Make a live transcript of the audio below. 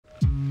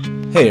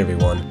Hey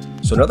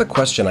everyone, so another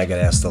question I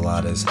get asked a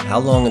lot is how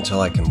long until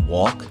I can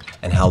walk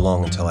and how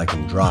long until I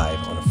can drive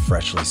on a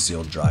freshly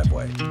sealed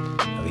driveway?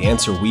 Now the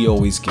answer we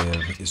always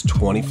give is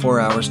 24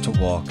 hours to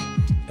walk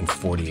and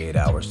 48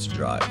 hours to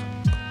drive.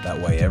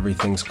 That way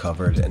everything's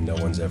covered and no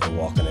one's ever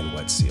walking in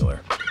wet sealer.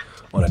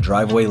 On a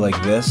driveway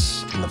like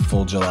this, in the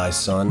full July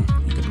sun,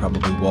 you could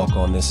probably walk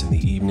on this in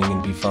the evening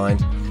and be fine,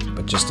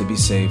 but just to be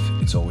safe,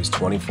 it's always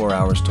 24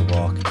 hours to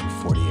walk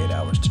and 48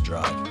 hours to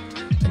drive.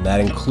 And that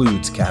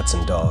includes cats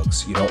and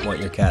dogs. You don't want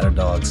your cat or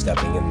dog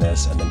stepping in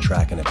this and then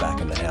tracking it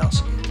back in the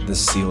house.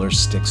 This sealer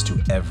sticks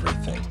to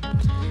everything.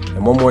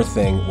 And one more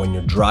thing, when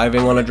you're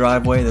driving on a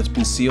driveway that's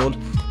been sealed,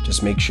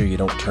 just make sure you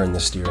don't turn the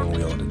steering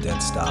wheel at a dead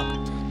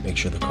stop. Make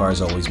sure the car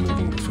is always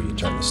moving before you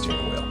turn the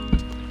steering wheel.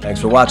 Thanks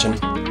for watching.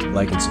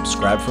 Like and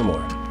subscribe for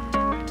more.